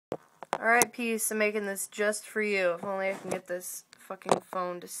Alright, peace. I'm making this just for you. If only I can get this fucking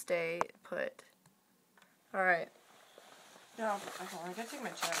phone to stay put. Alright. No, okay, I gotta take my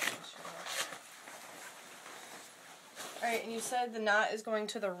charger. Alright, and you said the knot is going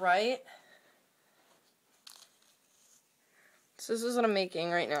to the right. So this is what I'm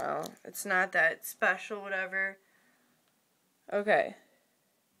making right now. It's not that special, whatever. Okay.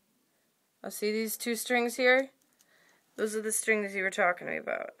 I'll see these two strings here? Those are the strings you were talking to me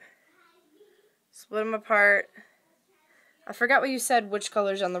about. Split them apart. I forgot what you said, which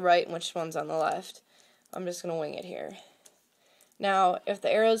color's on the right and which one's on the left. I'm just going to wing it here. Now, if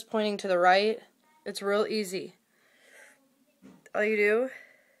the arrow's pointing to the right, it's real easy. All you do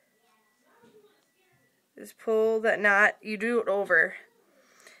is pull that knot. You do it over.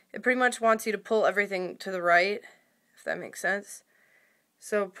 It pretty much wants you to pull everything to the right, if that makes sense.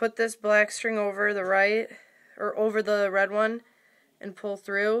 So put this black string over the right, or over the red one, and pull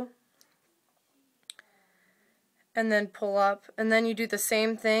through. And then pull up, and then you do the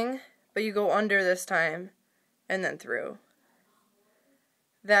same thing, but you go under this time, and then through.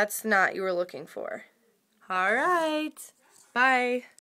 That's the knot you were looking for. Alright, bye.